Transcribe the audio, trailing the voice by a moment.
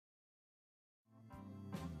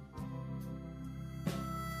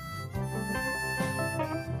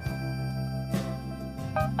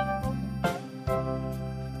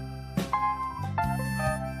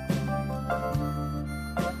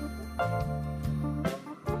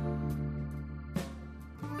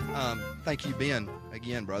Thank you, Ben,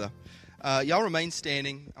 again, brother. Y'all remain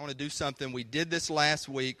standing. I want to do something. We did this last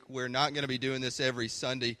week. We're not going to be doing this every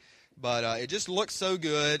Sunday, but it just looks so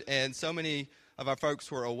good, and so many of our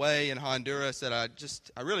folks were away in Honduras that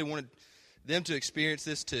I really wanted them to experience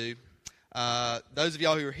this too. Those of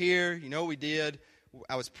y'all who are here, you know what we did.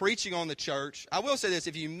 I was preaching on the church. I will say this,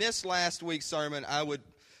 if you missed last week's sermon, I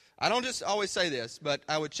don't just always say this, but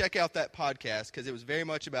I would check out that podcast because it was very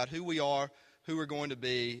much about who we are, who we're going to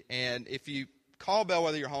be, and if you call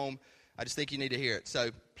Bellwether your home, I just think you need to hear it.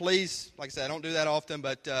 So please, like I said, I don't do that often,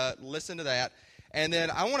 but listen to that. And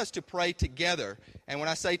then I want us to pray together. And when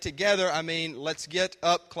I say together, I mean let's get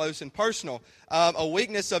up close and personal. A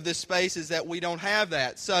weakness of this space is that we don't have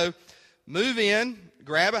that. So move in,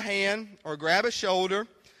 grab a hand or grab a shoulder.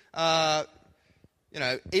 Even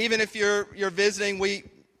if you're visiting,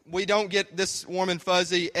 we don't get this warm and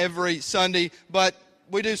fuzzy every Sunday, but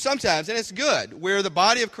we do sometimes, and it's good. We're the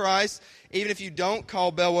body of Christ. Even if you don't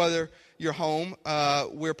call Bellwether your home,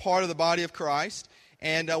 we're part of the body of Christ,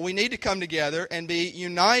 and we need to come together and be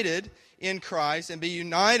united in Christ and be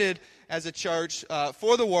united as a church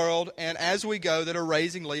for the world and as we go that are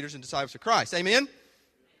raising leaders and disciples of Christ. Amen?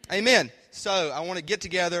 Amen. So I want to get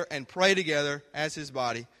together and pray together as His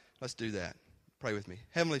body. Let's do that. Pray with me.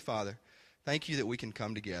 Heavenly Father, thank you that we can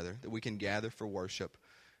come together, that we can gather for worship.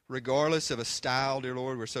 Regardless of a style, dear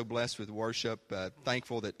Lord, we're so blessed with worship.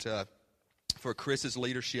 Thankful that for Chris's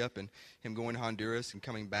leadership and him going to Honduras and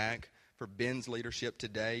coming back, for Ben's leadership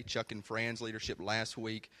today, Chuck and Fran's leadership last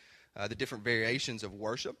week, the different variations of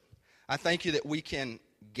worship. I thank you that we can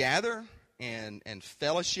gather and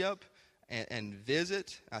fellowship and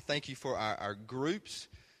visit. I thank you for our groups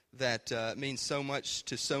that mean so much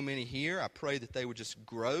to so many here. I pray that they would just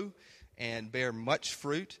grow and bear much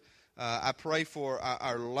fruit. I pray for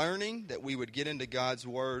our learning, that we would get into God's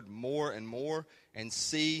Word more and more and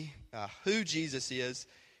see who Jesus is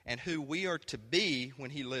and who we are to be when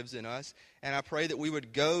He lives in us. And I pray that we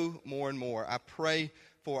would go more and more. I pray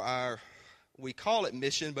for we call it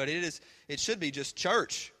mission, but it should be just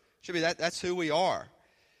church. It should be that's who we are.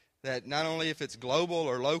 That not only if it's global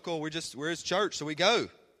or local, we're His church, so we go.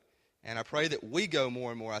 And I pray that we go more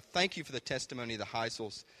and more. I thank you for the testimony of the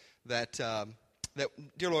Heisels that,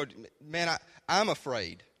 dear Lord, man, I'm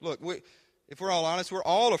afraid. Look, if we're all honest, we're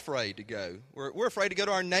all afraid to go. We're afraid to go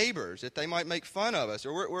to our neighbors, that they might make fun of us.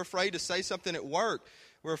 Or we're afraid to say something at work.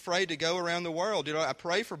 We're afraid to go around the world. You know, I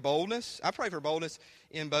pray for boldness. I pray for boldness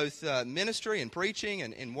in both ministry and preaching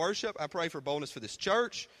and in worship. I pray for boldness for this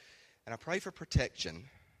church. And I pray for protection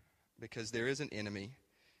because there is an enemy.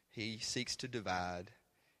 He seeks to divide.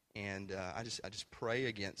 And I just pray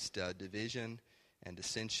against division and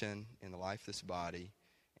dissension in the life of this body,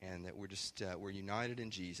 and that we're united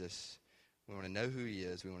in Jesus. We want to know who He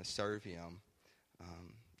is. We want to serve Him.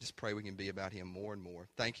 Just pray we can be about Him more and more.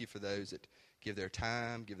 Thank you for those that give their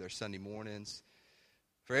time, give their Sunday mornings,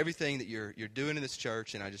 for everything that you're doing in this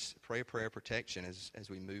church. And I just pray a prayer of protection as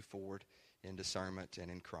we move forward in discernment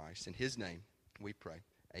and in Christ. In His name we pray.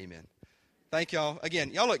 Amen. Thank y'all.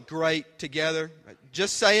 Again, y'all look great together.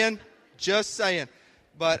 Just saying.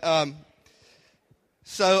 But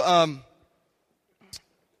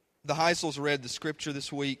the Heisels read the scripture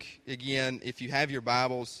this week. Again, if you have your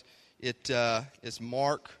Bibles, it is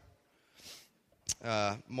Mark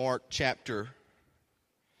chapter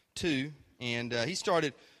 2. And he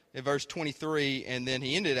started at verse 23, and then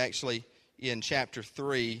he ended actually in chapter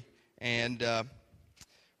 3. And we're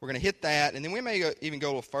going to hit that, and then we may even go a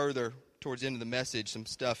little further towards the end of the message, some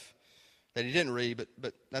stuff that he didn't read,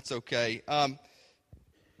 but that's okay.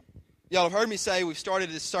 Y'all have heard me say we've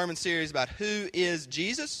started this sermon series about who is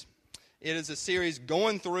Jesus. It is a series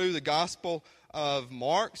going through the Gospel of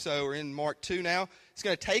Mark. So we're in Mark 2 now. It's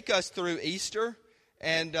going to take us through Easter.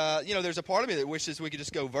 And, there's a part of me that wishes we could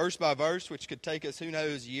just go verse by verse, which could take us, who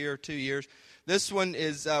knows, a year, 2 years. This one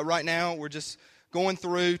is, right now, we're just going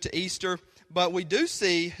through to Easter. But we do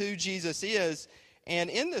see who Jesus is. And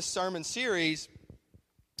in this sermon series,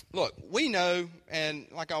 look, we know, and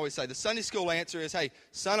like I always say, the Sunday school answer is, hey,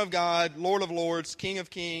 Son of God, Lord of Lords, King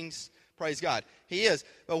of Kings, praise God. He is.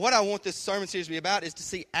 But what I want this sermon series to be about is to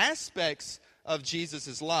see aspects of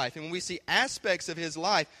Jesus' life. And when we see aspects of His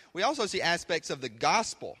life, we also see aspects of the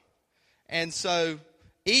gospel. And so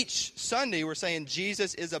each Sunday we're saying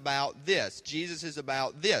Jesus is about this. Jesus is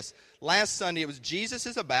about this. Last Sunday it was Jesus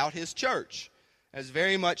is about His church. It's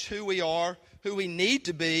very much who we are, who we need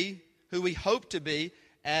to be, who we hope to be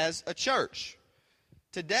as a church.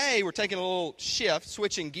 Today we're taking a little shift,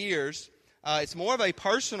 switching gears. It's more of a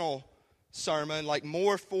personal sermon, like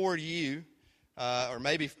more for you, or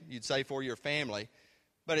maybe you'd say for your family.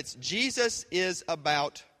 But it's Jesus is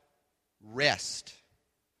about rest.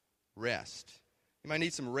 Rest. You might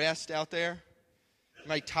need some rest out there. You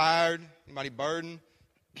might be tired. You might be burdened.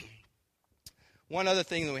 One other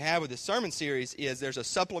thing that we have with this sermon series is there's a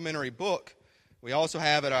supplementary book. We also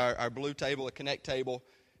have at our blue table, a Connect table.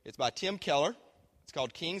 It's by Tim Keller. It's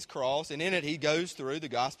called King's Cross, and in it he goes through the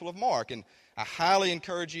Gospel of Mark. And I highly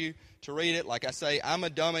encourage you to read it. Like I say, I'm a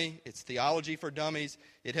dummy. It's theology for dummies.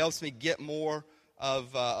 It helps me get more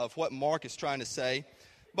of what Mark is trying to say.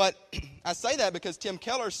 But I say that because Tim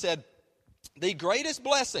Keller said the greatest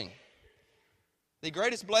blessing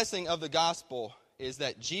of the gospel is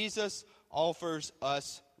that Jesus offers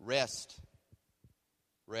us rest.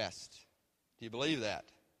 Rest. Do you believe that?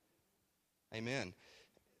 Amen.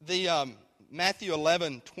 The Matthew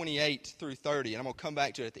 11:28 through 30, and I'm going to come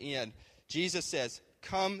back to it at the end. Jesus says,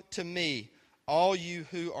 "Come to me, all you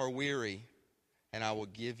who are weary, and I will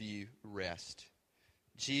give you rest."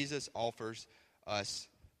 Jesus offers us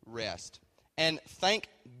rest. And thank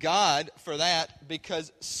God for that,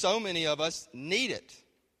 because so many of us need it.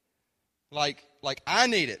 Like I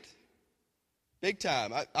need it. Big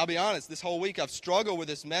time. I'll be honest, this whole week I've struggled with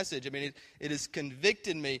this message. I mean, it has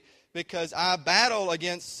convicted me because I battle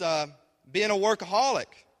against being a workaholic.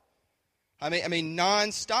 I mean,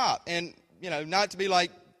 nonstop. And, not to be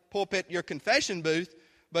like pulpit your confession booth,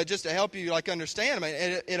 but just to help you understand. I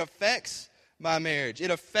mean, it affects my marriage. It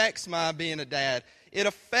affects my being a dad. It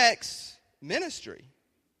affects ministry.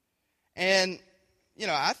 And,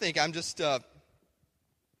 I think I'm just, I'm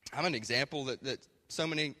an example that so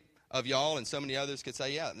many of y'all and so many others could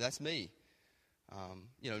say, yeah, that's me.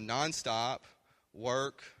 Nonstop,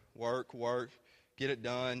 work, get it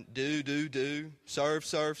done, do,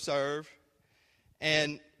 serve.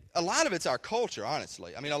 And a lot of it's our culture,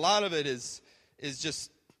 honestly. I mean, a lot of it is just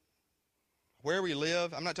where we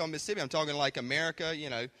live. I'm not talking Mississippi. I'm talking like America,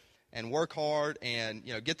 and work hard and,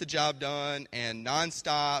 get the job done and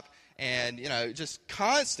nonstop and, just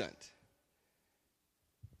constant.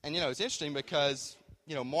 And, it's interesting because,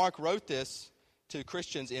 Mark wrote this to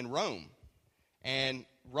Christians in Rome. And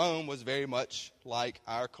Rome was very much like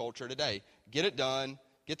our culture today. Get it done,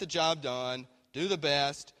 get the job done, do the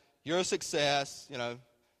best, you're a success,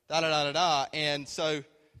 da-da-da-da-da. And so,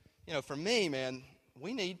 for me, man,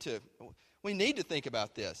 we need to think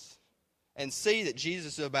about this and see that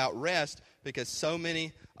Jesus is about rest, because so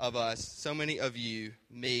many of us, so many of you,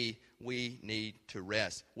 me, we need to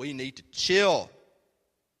rest. We need to chill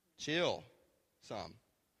some.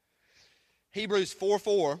 Hebrews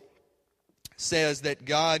 4:4 says that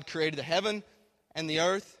God created the heaven and the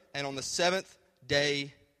earth, and on the seventh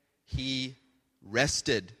day he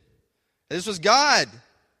rested. This was God,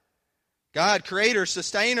 creator,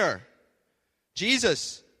 sustainer.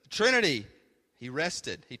 Jesus, Trinity, he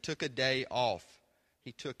rested. He took a day off.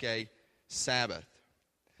 He took a Sabbath.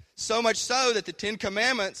 So much so that the Ten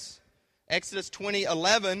Commandments, Exodus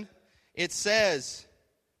 20:11, it says,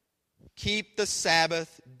 keep the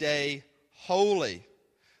Sabbath day holy.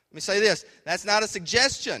 Let me say this. That's not a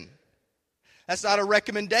suggestion. That's not a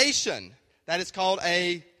recommendation. That is called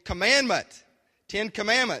a commandment. 10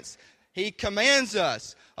 Commandments. He commands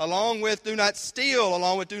us, along with do not steal,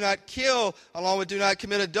 along with do not kill, along with do not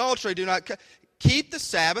commit adultery, keep the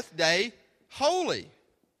Sabbath day holy.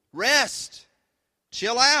 Rest.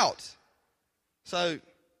 Chill out. So,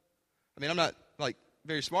 I'm not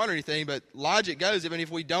very smart or anything, but logic goes, even if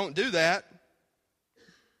we don't do that,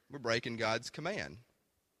 we're breaking God's command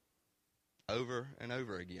over and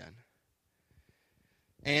over again.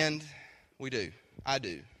 And we do. I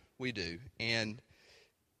do. We do. And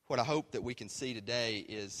what I hope that we can see today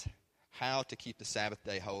is how to keep the Sabbath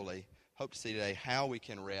day holy. Hope to see today how we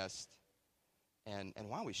can rest and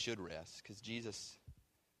why we should rest, because Jesus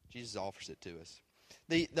offers it to us.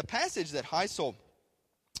 The passage that Heisel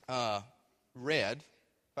read,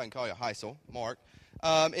 if I can call you Heisel, Mark,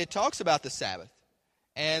 it talks about the Sabbath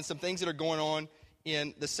and some things that are going on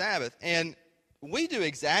in the Sabbath. And we do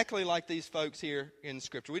exactly like these folks here in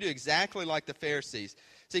Scripture. We do exactly like the Pharisees.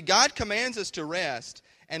 See, God commands us to rest,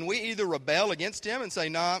 and we either rebel against Him and say,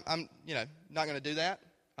 no, I'm not going to do that.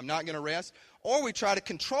 I'm not going to rest. Or we try to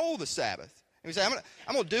control the Sabbath. And we say, I'm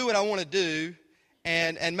going to do what I want to do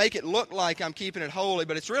and make it look like I'm keeping it holy,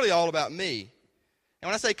 but it's really all about me. And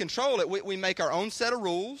when I say control it, we make our own set of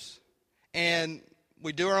rules, and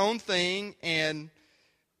we do our own thing, and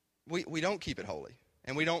we don't keep it holy,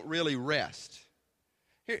 and we don't really rest.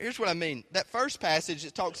 Here's what I mean. That first passage,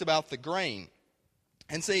 it talks about the grain.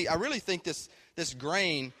 And see, I really think this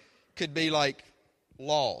grain could be like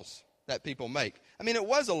laws that people make. I mean, it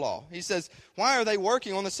was a law. He says, why are they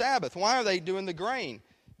working on the Sabbath? Why are they doing the grain?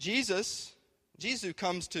 Jesus who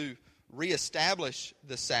comes to reestablish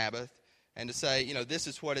the Sabbath, and to say, this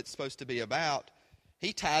is what it's supposed to be about,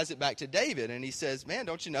 he ties it back to David, and he says, man,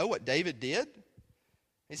 don't you know what David did?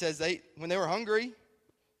 He says when they were hungry,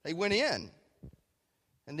 they went in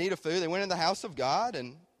need of food. They went in the house of God,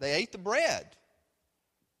 and they ate the bread.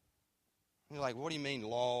 And you're like, what do you mean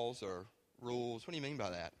laws or rules? What do you mean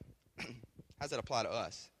by that? How does that apply to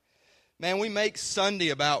us? Man, we make Sunday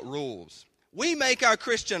about rules. We make our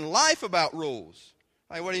Christian life about rules.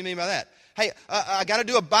 Like, what do you mean by that? Hey, I got to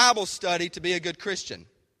do a Bible study to be a good Christian.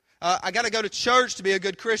 I got to go to church to be a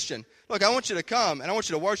good Christian. Look, I want you to come, and I want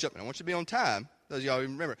you to worship, and I want you to be on time. Those of y'all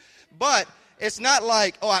remember. But it's not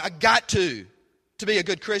like, I got to be a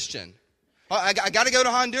good Christian. I got to go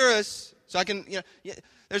to Honduras so I can,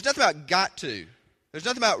 There's nothing about got to. There's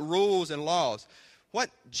nothing about rules and laws. What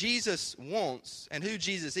Jesus wants and who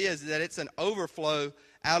Jesus is that it's an overflow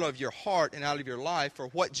out of your heart and out of your life for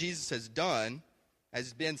what Jesus has done,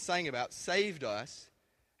 as Ben sang about, saved us,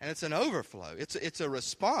 and it's an overflow. It's a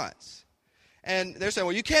response. And they're saying,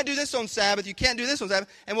 well, you can't do this on Sabbath, you can't do this on Sabbath.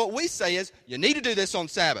 And what we say is, you need to do this on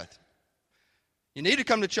Sabbath. You need to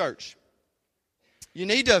come to church. You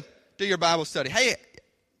need to do your Bible study. Hey,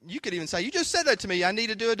 you could even say, you just said that to me, I need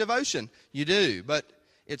to do a devotion. You do, but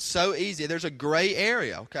it's so easy. There's a gray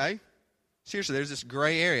area, okay? Seriously, there's this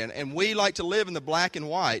gray area. And we like to live in the black and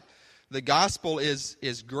white. The gospel is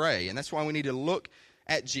gray, and that's why we need to look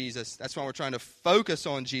at Jesus. That's why we're trying to focus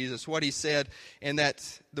on Jesus, what he said, and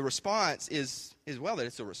that the response is that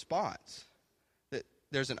it's a response, that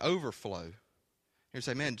there's an overflow. You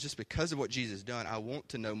say, man, just because of what Jesus has done, I want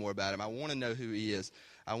to know more about him. I want to know who he is.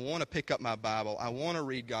 I want to pick up my Bible. I want to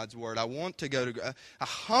read God's word. I want to go to a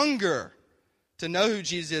hunger to know who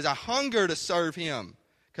Jesus is. I hunger to serve him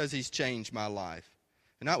because he's changed my life.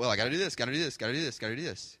 And not, I got to do this, got to do this, got to do this, got to do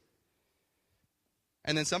this.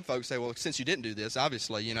 And then some folks say, well, since you didn't do this,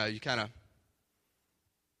 obviously, you kind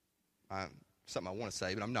of, something I want to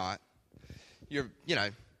say, but I'm not. You're,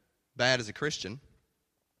 bad as a Christian.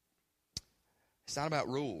 It's not about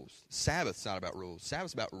rules. Sabbath's not about rules.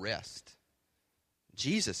 Sabbath's about rest.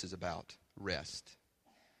 Jesus is about rest.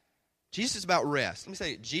 Jesus is about rest. Let me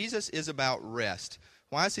say, Jesus is about rest.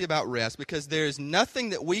 Why is he about rest? Because there is nothing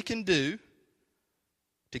that we can do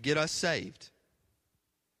to get us saved.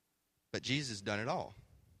 But Jesus has done it all.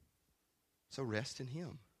 So rest in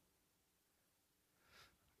him.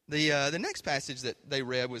 The next passage that they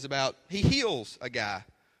read was about, he heals a guy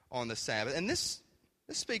on the Sabbath. And this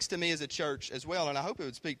speaks to me as a church as well, and I hope it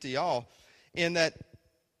would speak to y'all, in that,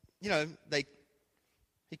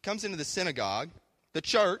 he comes into the synagogue, the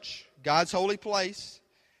church, God's holy place,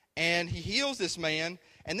 and he heals this man.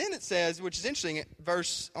 And then it says, which is interesting,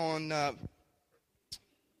 verse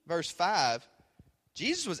 5,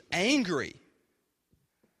 Jesus was angry.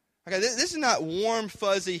 Okay, this is not warm,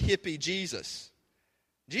 fuzzy, hippie Jesus.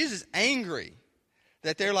 Jesus is angry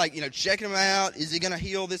that they're like, checking him out. Is he going to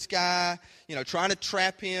heal this guy? Trying to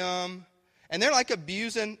trap him. And they're like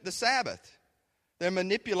abusing the Sabbath. They're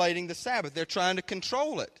manipulating the Sabbath. They're trying to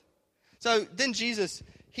control it. So then Jesus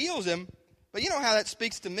heals him. But how that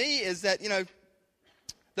speaks to me is that,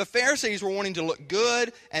 the Pharisees were wanting to look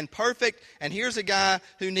good and perfect. And here's a guy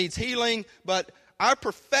who needs healing. But our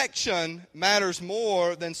perfection matters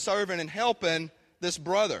more than serving and helping this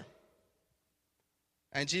brother.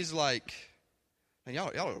 And Jesus is like, man,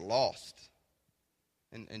 y'all are lost.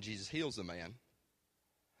 And Jesus heals the man.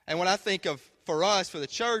 And what I think of for us, for the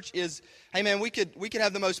church, is, hey man, we could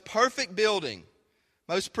have the most perfect building,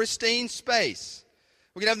 most pristine space.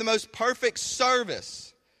 We could have the most perfect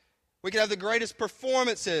service. We could have the greatest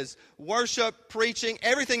performances, worship, preaching,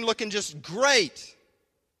 everything looking just great.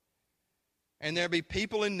 And there'd be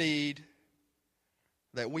people in need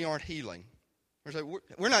that we aren't healing.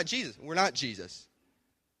 We're not Jesus. We're not Jesus.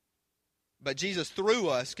 But Jesus through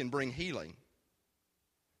us can bring healing,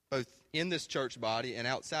 both in this church body and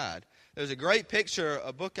outside. There's a great picture,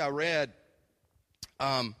 a book I read.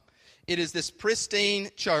 It is this pristine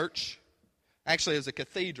church. Actually, it was a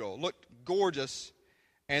cathedral. It looked gorgeous.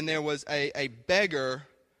 And there was a beggar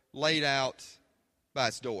laid out by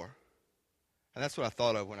its door. And that's what I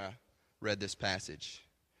thought of when I read this passage.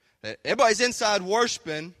 That everybody's inside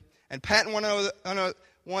worshiping and patting one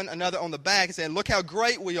another on the back and saying, look how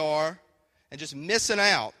great we are. And just missing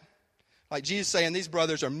out. Like Jesus saying, these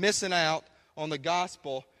brothers are missing out on the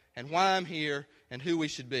gospel and why I'm here and who we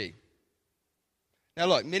should be. Now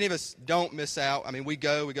look, many of us don't miss out. I mean, we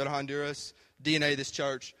go to Honduras, DNA this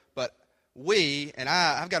church, but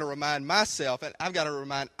I've got to remind myself, and I've got to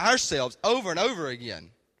remind ourselves over and over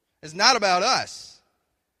again. It's not about us.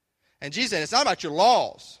 And Jesus said, it's not about your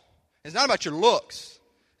laws. It's not about your looks.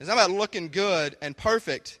 It's not about looking good and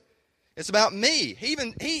perfect. It's about me. He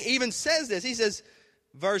even says this. He says,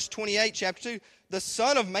 verse 28, chapter 2, the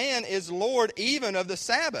Son of Man is Lord even of the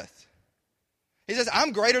Sabbath. He says,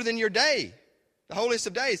 I'm greater than your day, the holiest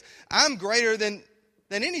of days. I'm greater than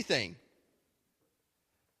anything.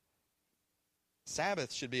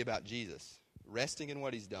 Sabbath should be about Jesus, resting in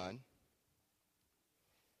what he's done.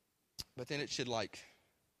 But then it should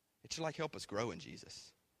help us grow in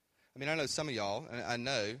Jesus. I mean, I know some of y'all, and I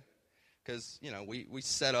know, because, we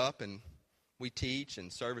set up and we teach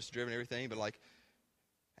and service-driven and everything, but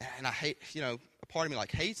and I hate, a part of me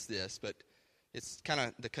hates this, but it's kind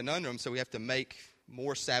of the conundrum, so we have to make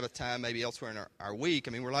more Sabbath time maybe elsewhere in our week.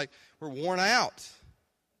 I mean, we're worn out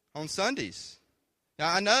on Sundays.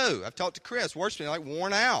 Now, I know, I've talked to Chris, worshiping,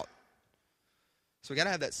 worn out. So we got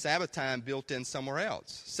to have that Sabbath time built in somewhere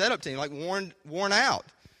else. Setup team, worn out.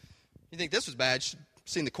 You think this was bad, you should have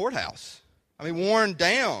seen the courthouse. I mean, worn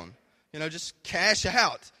down. Just cash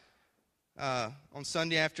out on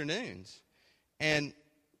Sunday afternoons. And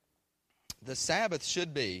the Sabbath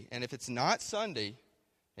should be, and if it's not Sunday,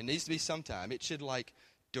 it needs to be sometime. It should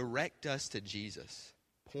direct us to Jesus,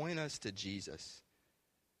 point us to Jesus,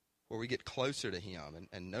 where we get closer to him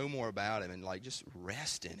and know more about him and just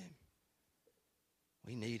rest in him.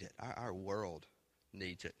 We need it. Our world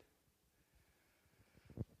needs it.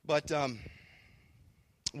 But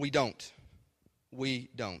we don't. We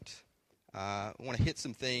don't. I want to hit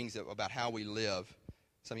some things about how we live.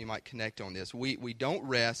 Some of you might connect on this. We don't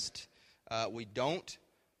rest. We don't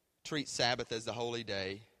treat Sabbath as the holy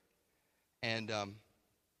day. And,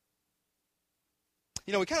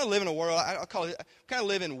 we kind of live in a world, I call it, kind of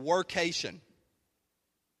live in workation.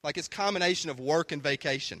 It's a combination of work and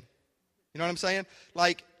vacation. You know what I'm saying?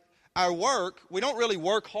 Our work, we don't really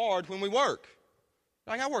work hard when we work.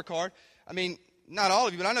 I work hard. I mean, not all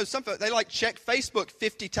of you, but I know some folks, they check Facebook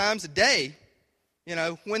 50 times a day,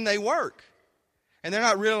 when they work. And they're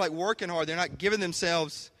not really working hard. They're not giving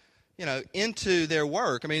themselves, into their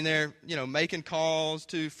work. I mean, they're, making calls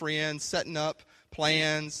to friends, setting up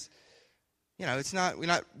plans. We're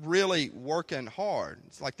not really working hard.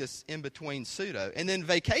 It's this in-between pseudo. And then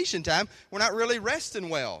vacation time, we're not really resting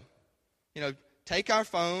well. Take our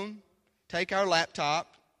phone, take our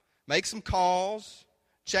laptop, make some calls,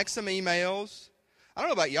 check some emails. I don't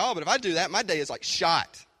know about y'all, but if I do that, my day is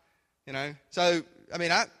shot. So, I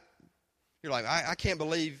mean, you're I can't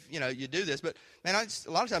believe, you do this. But, man, I just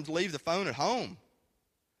a lot of times leave the phone at home.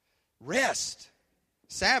 Rest.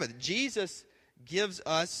 Sabbath. Jesus gives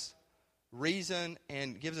us reason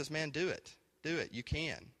and gives us, man, do it. Do it. You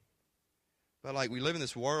can. But, we live in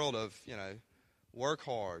this world of, work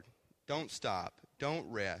hard. Don't stop. Don't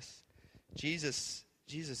rest. Jesus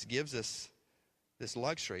gives us this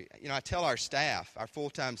luxury. I tell our staff, our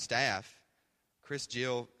full-time staff, Chris,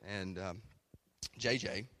 Jill, and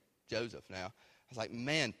JJ, Joseph now, I was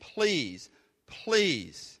man, please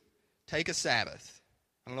take a Sabbath.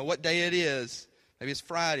 I don't know what day it is. Maybe it's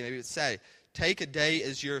Friday, maybe it's Saturday. Take a day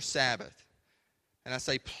as your Sabbath. And I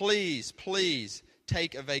say, please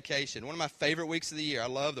take a vacation. One of my favorite weeks of the year, I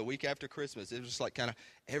love the week after Christmas. It was just kind of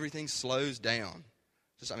everything slows down.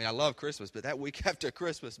 I love Christmas, but that week after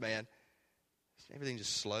Christmas, man, everything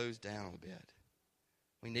just slows down a little bit.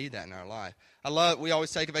 We need that in our life. We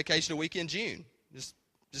always take a vacation a week in June.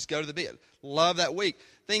 Just go to the beach. Love that week.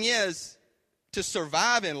 Thing is, to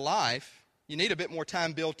survive in life, you need a bit more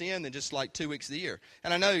time built in than just 2 weeks of the year.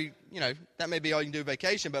 And I know, that may be all you can do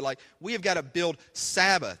vacation, but we have got to build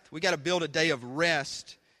Sabbath. We got to build a day of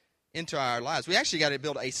rest into our lives. We actually got to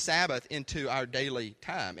build a Sabbath into our daily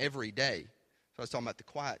time every day. So I was talking about the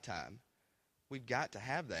quiet time. We've got to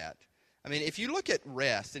have that. I mean, if you look at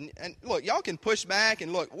rest, and look, y'all can push back,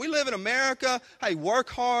 and look, we live in America. Hey, work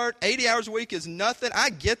hard. 80 hours a week is nothing. I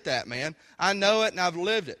get that, man. I know it, and I've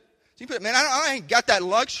lived it. So you put, man, I ain't got that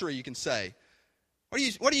luxury, you can say.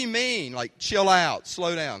 What do you mean, chill out,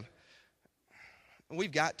 slow down?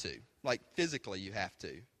 We've got to. Physically, you have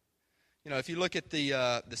to. If you look at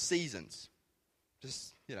the seasons,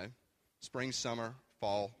 just, spring, summer,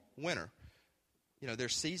 fall, winter,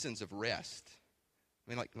 there's seasons of rest.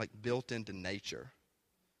 I mean, built into nature.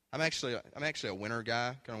 I'm actually a winter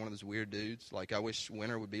guy, kind of one of those weird dudes. I wish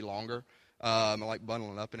winter would be longer. I like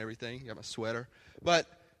bundling up and everything. Got my sweater. But,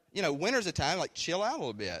 winter's a time, chill out a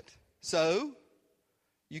little bit. So,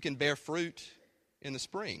 you can bear fruit in the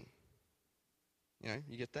spring.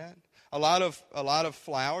 You get that? A lot of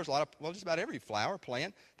flowers, just about every flower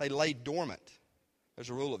plant, they lay dormant. There's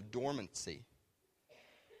a rule of dormancy.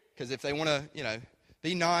 Because if they want to,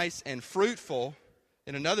 be nice and fruitful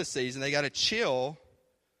in another season, they got to chill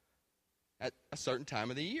at a certain time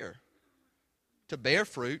of the year. To bear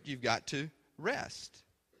fruit, you've got to rest.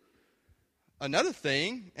 another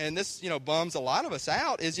thing, and this, bums a lot of us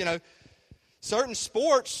out, is, certain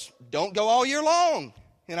sports don't go all year long,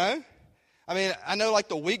 I mean, I know like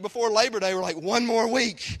the week before Labor Day, we're like, one more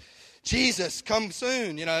week. Jesus, come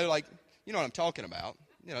soon, like, you know what I'm talking about.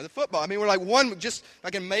 The football. I mean, we're like I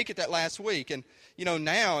can make it that last week. And,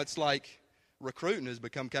 now it's like recruiting has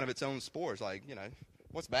become kind of its own sport. It's like,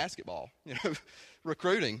 what's basketball?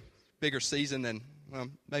 Recruiting, bigger season than, well,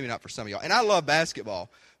 maybe not for some of y'all. And I love basketball.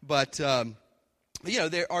 But,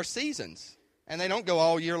 there are seasons, and they don't go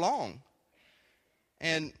all year long.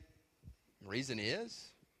 And the reason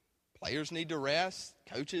is, players need to rest.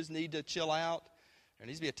 Coaches need to chill out. There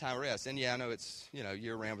needs to be a time of rest. And, I know it's,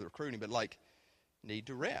 year-round with recruiting, but, need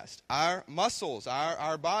to rest. Our muscles,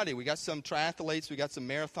 our body. We got some triathletes. We got some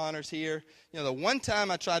marathoners here. The one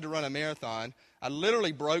time I tried to run a marathon, I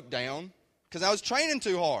literally broke down because I was training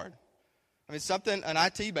too hard. I mean, an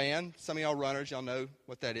IT band, some of y'all runners, y'all know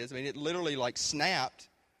what that is. I mean, it literally, snapped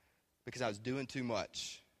because I was doing too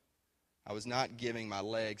much. I was not giving my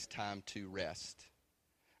legs time to rest.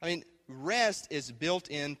 I mean, rest is built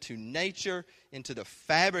into nature, into the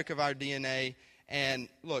fabric of our DNA. And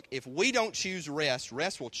look, if we don't choose rest,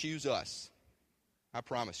 rest will choose us. I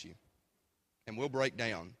promise you. And we'll break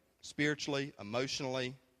down spiritually,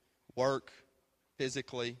 emotionally, work,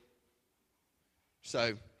 physically.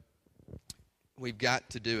 So we've got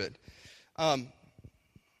to do it. And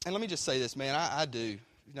let me just say this, man, I do,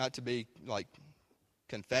 not to be like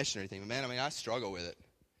confession or anything, but man, I mean, I struggle with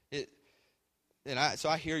it. So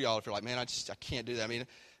I hear y'all if you're like, man, I can't do that. I mean,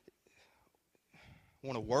 I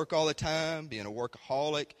want to work all the time, being a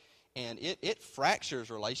workaholic, and it fractures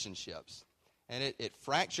relationships, and it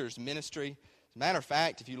fractures ministry. As a matter of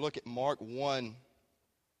fact, if you look at Mark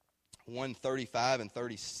 1:35 and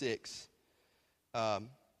 36, I'm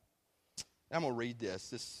going to read this.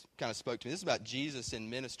 This kind of spoke to me. This is about Jesus in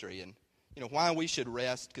ministry and, why we should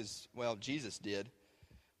rest because, well, Jesus did.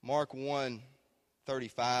 Mark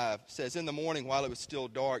 1:35 says, in the morning while it was still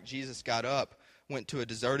dark, Jesus got up, went to a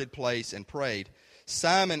deserted place and prayed.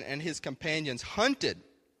 Simon and his companions hunted.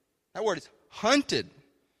 That word is hunted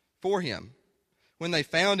for him. When they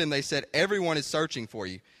found him, they said, everyone is searching for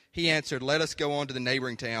you. He answered, let us go on to the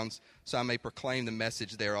neighboring towns so I may proclaim the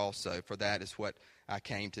message there also, for that is what I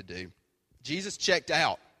came to do. Jesus checked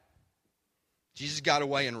out. Jesus got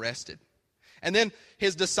away and rested. And then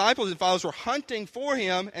his disciples and followers were hunting for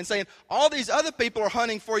him and saying, all these other people are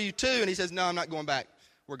hunting for you too. And he says, no, I'm not going back.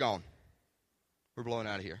 We're gone. We're blowing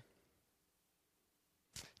out of here.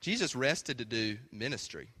 Jesus rested to do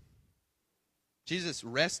ministry. Jesus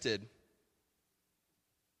rested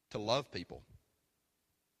to love people.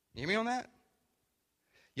 You hear me on that?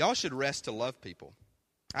 Y'all should rest to love people.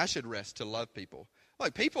 I should rest to love people.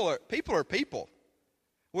 Look, people are people.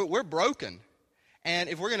 We're broken. And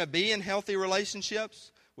if we're going to be in healthy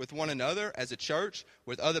relationships with one another as a church,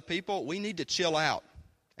 with other people, we need to chill out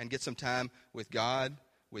and get some time with God,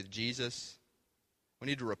 with Jesus. We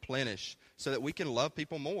need to replenish so that we can love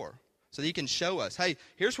people more. So that He can show us, hey,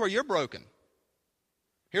 here's where you're broken.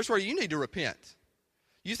 Here's where you need to repent.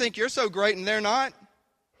 You think you're so great and they're not?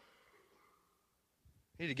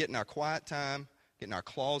 We need to get in our quiet time, get in our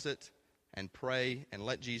closet, and pray and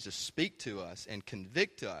let Jesus speak to us and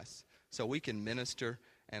convict us so we can minister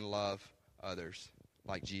and love others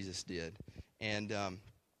like Jesus did. And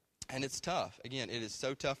it's tough. Again, it is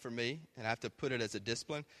so tough for me, and I have to put it as a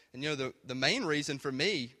discipline. And, the main reason for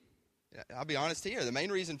me, I'll be honest here, the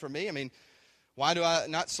main reason for me, I mean, why do I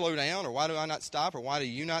not slow down, or why do I not stop, or why do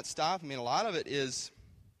you not stop? I mean, a lot of it is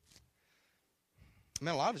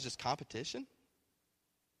just competition,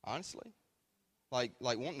 honestly. Like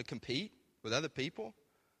wanting to compete with other people.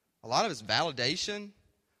 A lot of it's validation.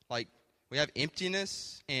 Like, we have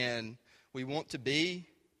emptiness, and we want to be,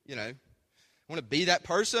 want to be that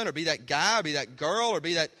person, or be that guy, or be that girl, or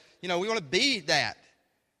be that, we want to be that.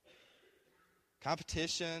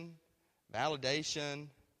 Competition, validation,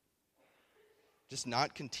 just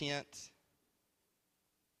not content.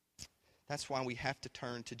 That's why we have to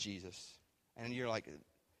turn to Jesus. And you're like,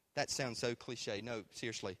 that sounds so cliche. No,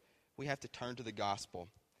 seriously, we have to turn to the gospel,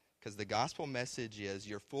 because the gospel message is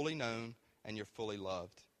you're fully known and you're fully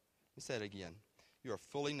loved. Let me say it again. You are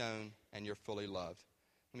fully known and you're fully loved.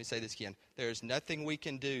 Let me say this again. There is nothing we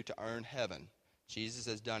can do to earn heaven. Jesus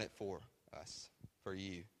has done it for us, for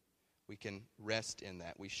you. We can rest in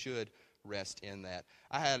that. We should rest in that.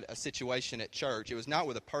 I had a situation at church. It was not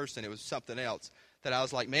with a person. It was something else that I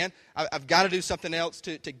was like, man, I've got to do something else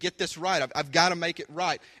to get this right. I've got to make it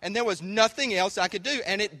right. And there was nothing else I could do.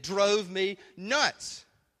 And it drove me nuts.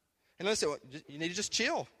 And I said, well, you need to just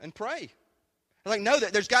chill and pray. I'm like, no,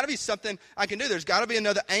 there's got to be something I can do. There's got to be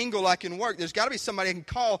another angle I can work. There's got to be somebody I can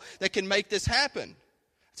call that can make this happen.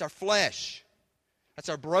 It's our flesh. That's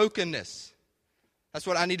our brokenness. That's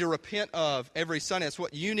what I need to repent of every Sunday. That's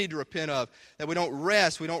what you need to repent of. That we don't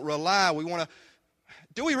rest, we don't rely. We want to.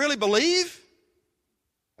 Do we really believe?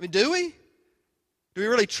 I mean, do we? Do we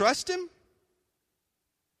really trust Him?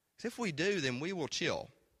 Because if we do, then we will chill.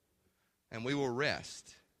 And we will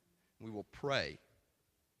rest. We will pray.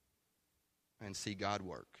 And see God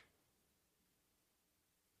work.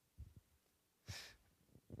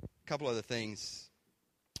 A couple other things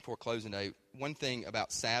before closing day. One thing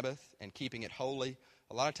about Sabbath and keeping it holy,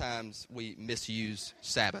 a lot of times we misuse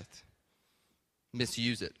Sabbath.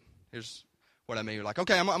 Misuse it. Here's what I mean. You're like,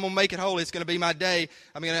 okay, I'm going to make it holy. It's going to be my day.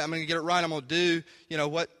 I'm going to get it right. I'm going to do,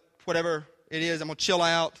 whatever it is. I'm going to chill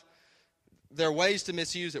out. There are ways to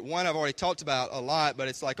misuse it. One I've already talked about a lot, but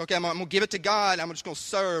it's like, okay, I'm going to give it to God. I'm just going to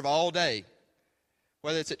serve all day.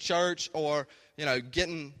 Whether it's at church or,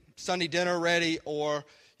 getting Sunday dinner ready or,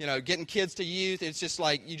 getting kids to youth. It's just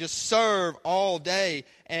like you just serve all day.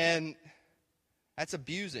 And that's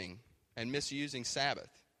abusing and misusing Sabbath.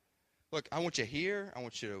 Look, I want you here. I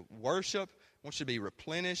want you to worship. I want you to be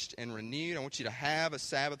replenished and renewed. I want you to have a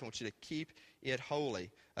Sabbath. I want you to keep it holy,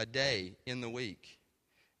 a day in the week.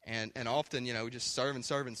 And often, we just serve and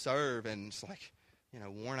serve and serve. And it's like,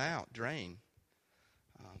 worn out, drained.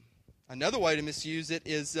 Another way to misuse it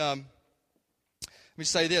is, let me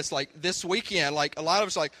say this, like this weekend, like a lot of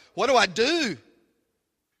us are like, what do I do?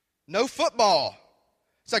 No football.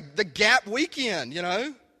 It's like the gap weekend,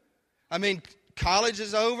 I mean, college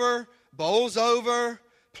is over, bowl's over,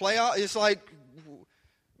 playoff. It's like,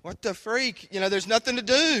 what the freak? There's nothing to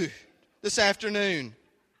do this afternoon.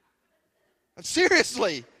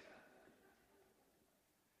 Seriously.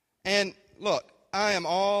 And look, I am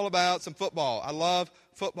all about some football. I love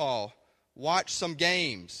football. Watch some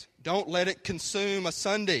games. Don't let it consume a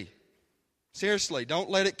Sunday. Seriously, don't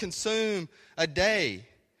let it consume a day.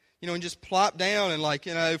 And just plop down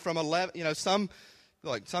and from 11, some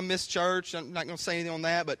miss church. I'm not going to say anything on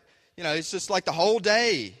that, but, it's just like the whole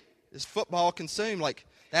day is football consumed. Like,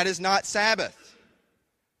 that is not Sabbath.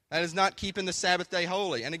 That is not keeping the Sabbath day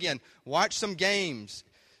holy. And again, watch some games.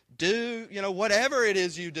 Do, whatever it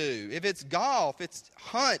is you do. If it's golf, it's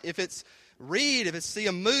hunt, if it's read, if it's see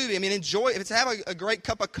a movie, enjoy, if it's have a great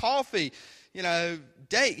cup of coffee,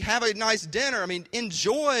 date, have a nice dinner.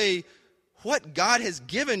 Enjoy what God has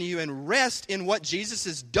given you and rest in what Jesus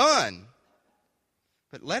has done.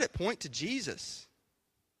 But let it point to Jesus.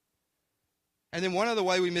 And then one other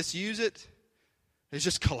way we misuse it is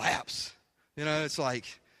just collapse. It's like,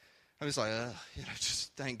 I'm just like,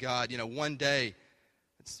 just thank God. One day,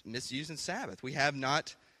 it's misusing Sabbath. We have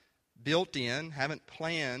not built in, haven't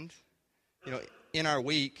planned, in our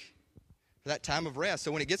week for that time of rest.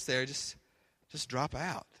 So when it gets there, just drop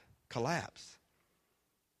out, collapse.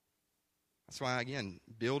 That's why, again,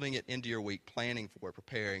 building it into your week, planning for it,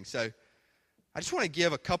 preparing. So I just want to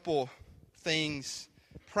give a couple things,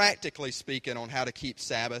 practically speaking, on how to keep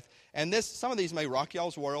Sabbath. And some of these may rock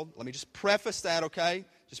y'all's world. Let me just preface that, okay?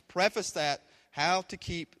 Just preface that, how to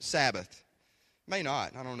keep Sabbath. May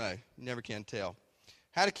not, I don't know. You never can tell.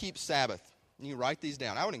 How to keep Sabbath. You write these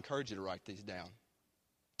down. I would encourage you to write these down.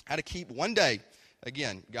 How to keep one day,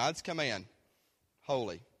 again, God's command,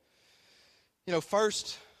 holy.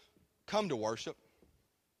 First, come to worship.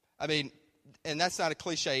 And that's not a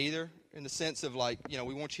cliche either, in the sense of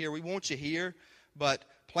we want you here, but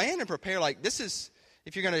plan and prepare. This is,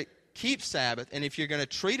 if you're going to keep Sabbath and if you're going to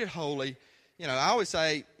treat it holy, I always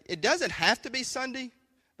say it doesn't have to be Sunday,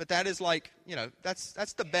 but that is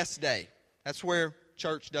that's the best day. That's where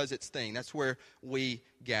church does its thing. That's where we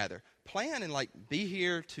gather. Plan and be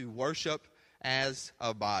here to worship as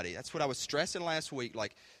a body. That's what I was stressing last week.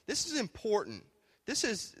 This is important. This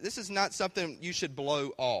is not something you should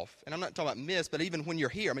blow off. And I'm not talking about miss, but even when you're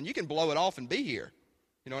here. You can blow it off and be here.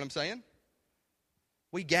 You know what I'm saying?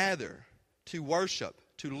 We gather to worship,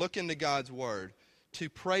 to look into God's Word, to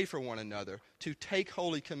pray for one another, to take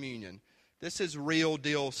Holy Communion. This is real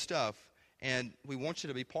deal stuff, and we want you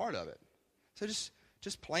to be part of it. So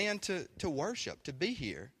just plan to worship, to be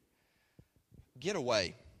here. Get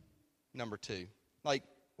away, number 2. Like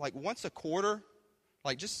once a quarter,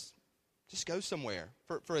 just go somewhere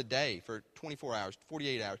for a day, for 24 hours,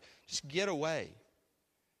 48 hours. Just get away.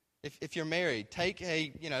 If you're married, take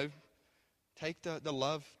the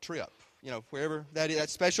love trip, wherever that is, that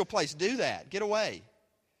special place. Do that. Get away.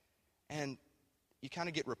 And you kind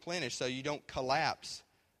of get replenished so you don't collapse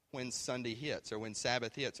when Sunday hits or when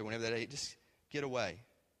Sabbath hits or whenever that day. Just get away.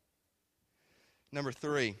 Number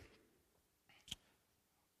 3,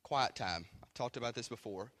 quiet time. I talked about this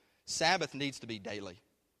before. Sabbath needs to be daily.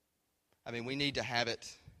 I mean, we need to have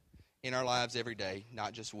it in our lives every day,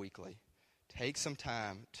 not just weekly. Take some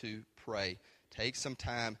time to pray. Take some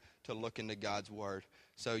time to look into God's Word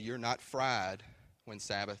so you're not fried when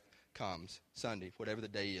Sabbath comes, Sunday, whatever the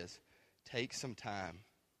day is. Take some time.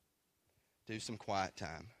 Do some quiet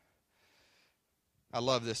time. I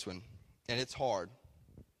love this one, and it's hard.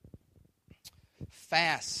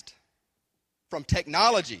 Fast from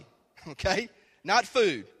technology, okay? Not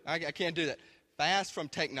food. I can't do that. Fast from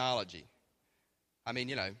technology. I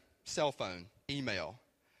mean, cell phone, email.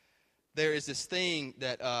 There is this thing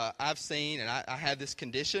that I've seen, and I have this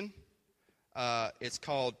condition. It's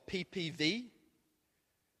called PPV,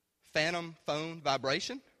 phantom phone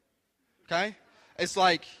vibration. Okay? It's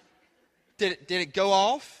like, did it go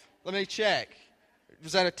off? Let me check.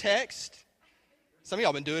 Was that a text? Some of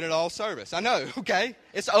y'all been doing it all service. I know, okay?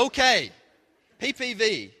 It's okay.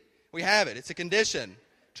 PPV. We have it. It's a condition.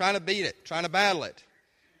 Trying to beat it. Trying to battle it.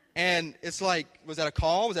 And it's like, was that a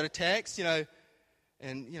call? Was that a text?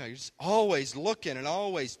 And, you're just always looking and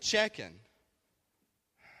always checking.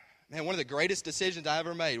 Man, one of the greatest decisions I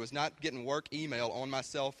ever made was not getting work email on my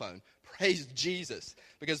cell phone. Praise Jesus.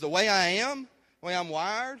 Because the way I am, the way I'm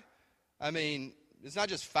wired, I mean, it's not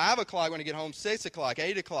just 5 o'clock when I get home, 6 o'clock,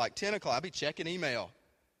 8 o'clock, 10 o'clock. I'll be checking email.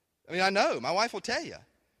 I mean, I know. My wife will tell you.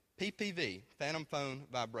 PPV, phantom phone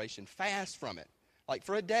vibration. Fast from it. Like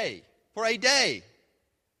for a day. For a day.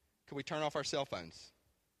 Could we turn off our cell phones?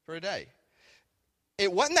 For a day.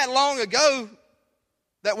 It wasn't that long ago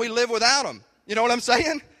that we lived without them. You know what I'm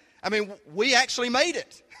saying? I mean, we actually made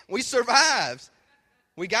it. We survived.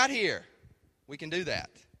 We got here. We can do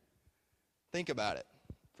that. Think about it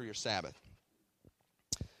for your Sabbath.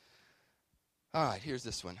 All right, here's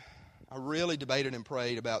this one. I really debated and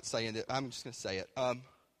prayed about saying that. I'm just going to say it.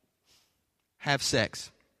 Have sex.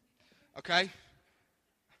 Okay?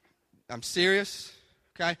 I'm serious.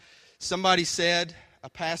 Okay? Somebody said, a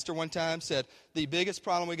pastor one time said, the biggest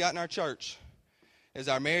problem we got in our church is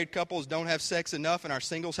our married couples don't have sex enough and our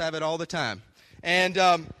singles have it all the time. And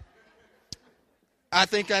I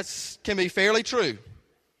think that can be fairly true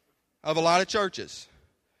of a lot of churches.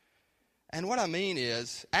 And what I mean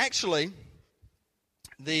is, actually,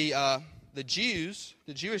 the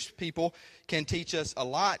Jewish people can teach us a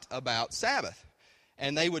lot about Sabbath.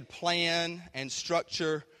 And they would plan and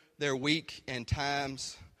structure their week and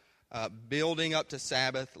times building up to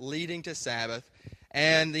Sabbath, leading to Sabbath.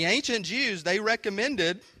 And the ancient Jews, they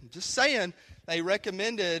recommended,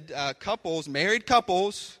 couples, married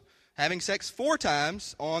couples, having sex 4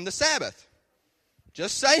 times on the Sabbath.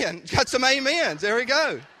 Just saying. Got some amens. There we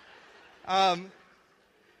go.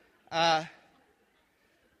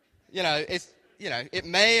 It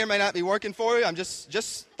may or may not be working for you. I'm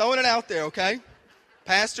just throwing it out there, okay?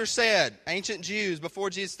 Pastor said, ancient Jews, before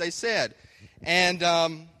Jesus, they said. And,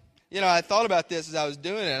 I thought about this as I was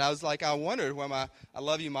doing it. I was like, I wondered why I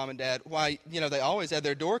love you, Mom and Dad, why, they always had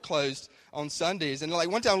their door closed on Sundays. And like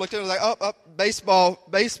one time I looked at it, I was like, baseball.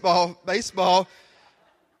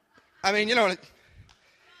 I mean,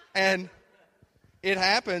 and it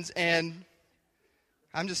happens. And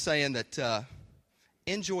I'm just saying that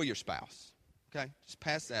enjoy your spouse, okay? Just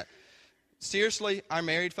pass that. Seriously, our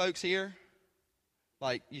married folks here,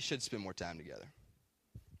 like, you should spend more time together.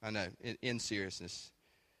 I know, in seriousness.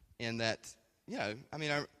 In that,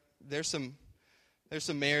 there's some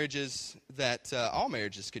marriages that all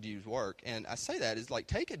marriages could use work. And I say that is like,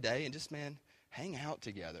 take a day and just, hang out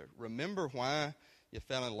together. Remember why you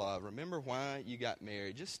fell in love. Remember why you got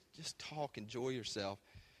married. Just talk, enjoy yourself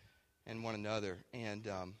and one another. And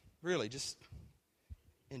really just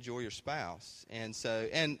enjoy your spouse. And so,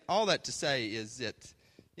 and all that to say is that,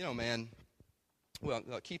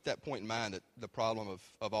 keep that point in mind, that the problem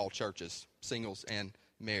of all churches, singles and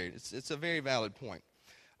married. It's a very valid point.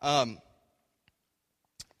 Other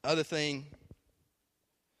thing,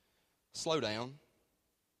 slow down.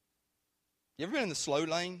 You ever been in the slow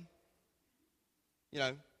lane?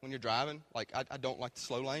 When you're driving, like I don't like the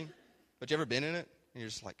slow lane, but you ever been in it? And you're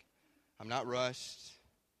just like, I'm not rushed.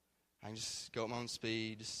 I can just go at my own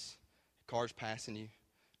speed. Just cars passing you.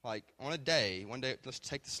 Like one day, let's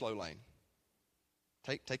take the slow lane.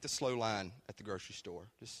 Take the slow line at the grocery store.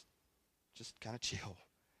 Just kind of chill.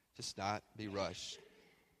 Just not be rushed.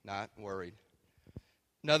 Not worried.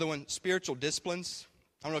 Another one, spiritual disciplines.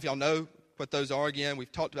 I don't know if y'all know what those are again.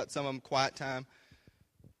 We've talked about some of them. Quiet time,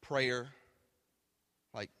 prayer.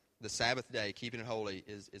 Like the Sabbath day, keeping it holy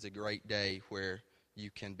is a great day where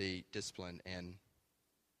you can be disciplined and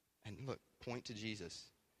look, point to Jesus.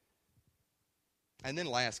 And then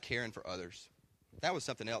last, caring for others. That was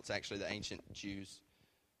something else, actually, the ancient Jews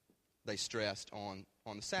they stressed on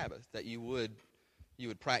the Sabbath, that you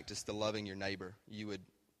would practice the loving your neighbor. You would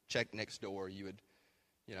check next door. You would,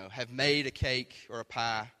 have made a cake or a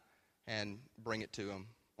pie and bring it to them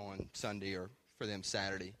on Sunday or for them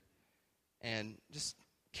Saturday. And just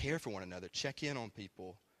care for one another. Check in on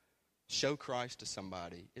people. Show Christ to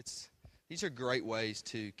somebody. These are great ways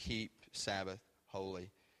to keep Sabbath holy.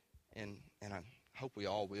 And I hope we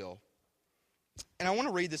all will. And I want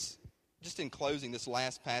to read this, just in closing, this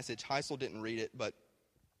last passage. Heisel didn't read it, but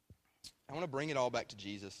I want to bring it all back to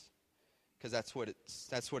Jesus, because that's what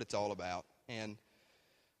it's all about. And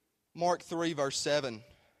Mark 3, verse 7,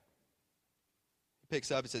 picks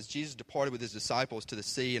up, it says, Jesus departed with his disciples to the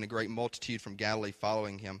sea, and a great multitude from Galilee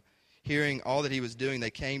following him. Hearing all that he was doing, they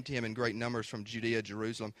came to him in great numbers from Judea,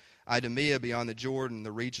 Jerusalem, Idumea beyond the Jordan,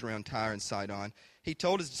 the region around Tyre and Sidon. He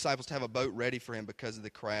told his disciples to have a boat ready for him because of the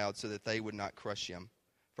crowd, so that they would not crush him.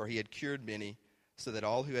 For he had cured many, so that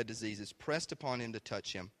all who had diseases pressed upon him to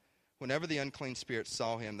touch him. Whenever the unclean spirits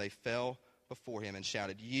saw him, they fell before him and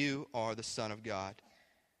shouted, "You are the Son of God."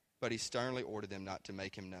 But he sternly ordered them not to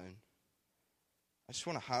make him known. I just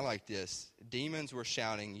want to highlight this. Demons were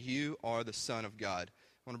shouting, "You are the Son of God."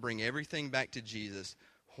 I want to bring everything back to Jesus.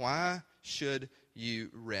 Why should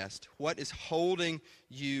you rest? What is holding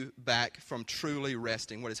you back from truly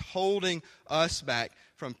resting? What is holding us back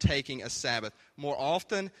from taking a Sabbath? More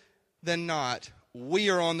often than not, we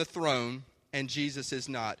are on the throne and Jesus is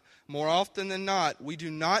not. More often than not, we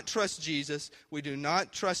do not trust Jesus. We do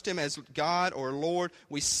not trust him as God or Lord.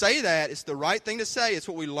 We say that. It's the right thing to say. It's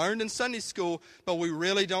what we learned in Sunday school, but we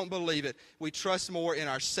really don't believe it. We trust more in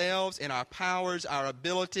ourselves, in our powers, our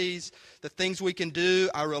abilities, the things we can do,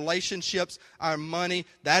 our relationships, our money.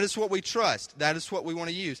 That is what we trust. That is what we want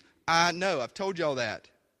to use. I know. I've told y'all that.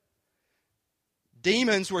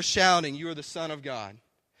 Demons were shouting, "You are the Son of God."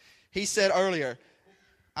 He said earlier,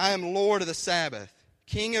 "I am Lord of the Sabbath,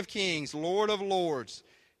 King of kings, Lord of lords."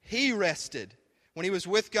 He rested. When he was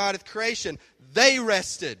with God at creation, they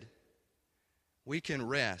rested. We can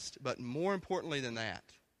rest, but more importantly than that,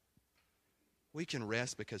 we can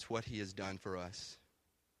rest because what he has done for us.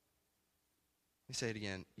 Let me say it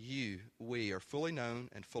again. We are fully known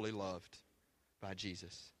and fully loved by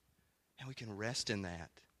Jesus. And we can rest in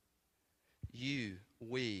that.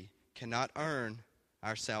 We cannot earn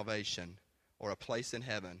our salvation or a place in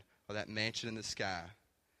heaven or that mansion in the sky.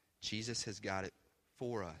 Jesus has got it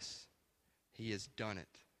for us. He has done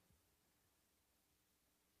it.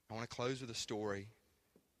 I want to close with a story,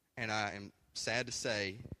 and I am sad to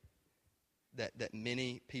say that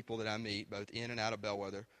many people that I meet, both in and out of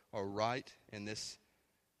Bellwether, are right in this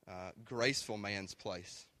graceful man's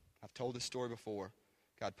place. I've told this story before.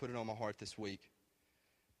 God put it on my heart this week.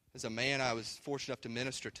 There's a man I was fortunate enough to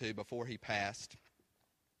minister to before he passed.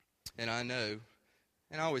 And I know,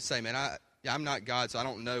 and I always say, man, I'm not God, so I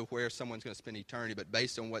don't know where someone's going to spend eternity, but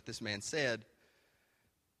based on what this man said,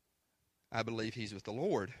 I believe he's with the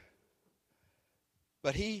Lord.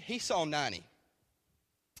 But he saw 90.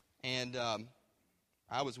 And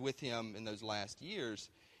I was with him in those last years,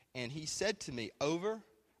 and he said to me over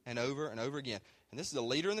and over and over again, and this is a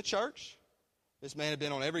leader in the church. This man had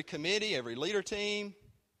been on every committee, every leader team,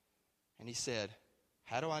 and he said,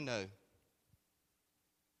 "How do I know?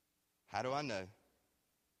 How do I know?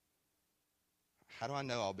 How do I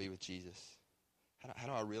know I'll be with Jesus? How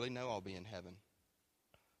do I really know I'll be in heaven?"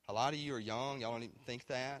 A lot of you are young. Y'all don't even think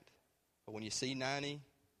that. But when you see 90,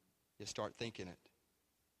 you start thinking it.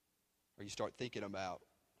 Or you start thinking about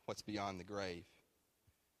what's beyond the grave.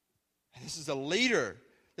 And this is a leader.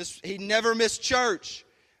 He never missed church.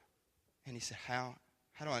 And he said, how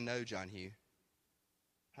do I know, John Hugh?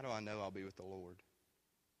 How do I know I'll be with the Lord?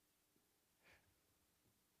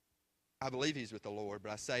 I believe he's with the Lord,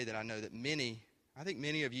 but I say that I know that I think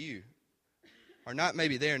many of you are not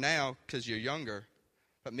maybe there now because you're younger,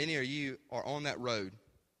 but many of you are on that road.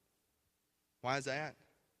 Why is that?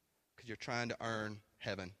 Because you're trying to earn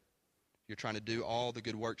heaven. You're trying to do all the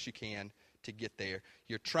good works you can to get there.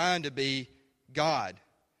 You're trying to be God.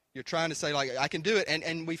 You're trying to say, like, I can do it.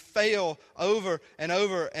 And we fail over and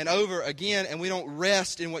over and over again, and we don't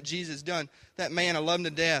rest in what Jesus has done. That man, I love him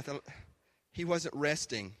to death. He wasn't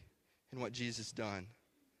resting in what Jesus has done.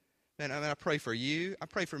 Man, I pray for you. I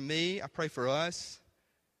pray for me. I pray for us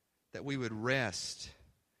that we would rest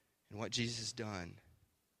in what Jesus has done.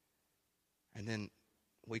 And then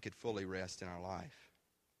we could fully rest in our life.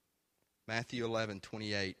 Matthew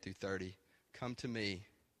 11:28-30. Come to me,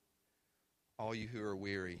 all you who are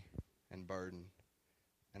weary and burdened,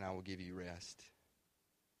 and I will give you rest.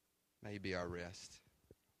 May you be our rest.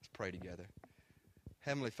 Let's pray together.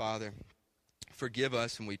 Heavenly Father, forgive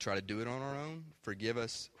us when we try to do it on our own. Forgive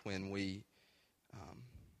us when we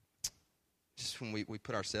we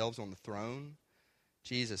put ourselves on the throne.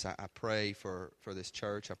 Jesus, I pray for this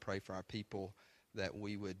church. I pray for our people that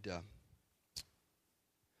we would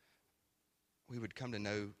come to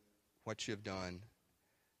know what you have done,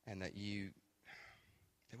 and that we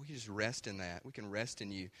can just rest in that. We can rest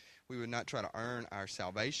in you. We would not try to earn our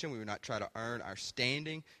salvation. We would not try to earn our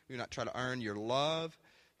standing. We would not try to earn your love.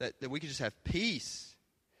 That we could just have peace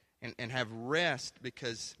and have rest,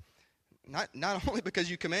 because not only because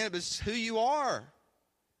you commanded, but it's who you are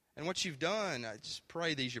and what you've done. I just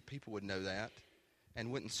pray these your people would know that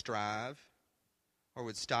and wouldn't strive, or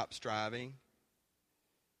would stop striving,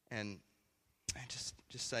 and just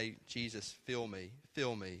say, Jesus, fill me.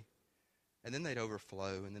 And then they'd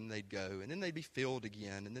overflow, and then they'd go, and then they'd be filled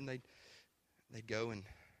again, and then they'd go and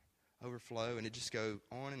overflow, and it'd just go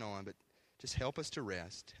on and on. But just help us to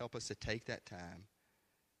rest. Help us to take that time.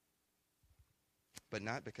 But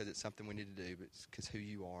not because it's something we need to do, but it's because who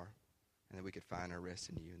you are, and that we could find our rest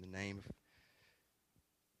in you. In the name of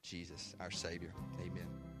Jesus, our Savior,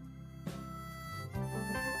 amen.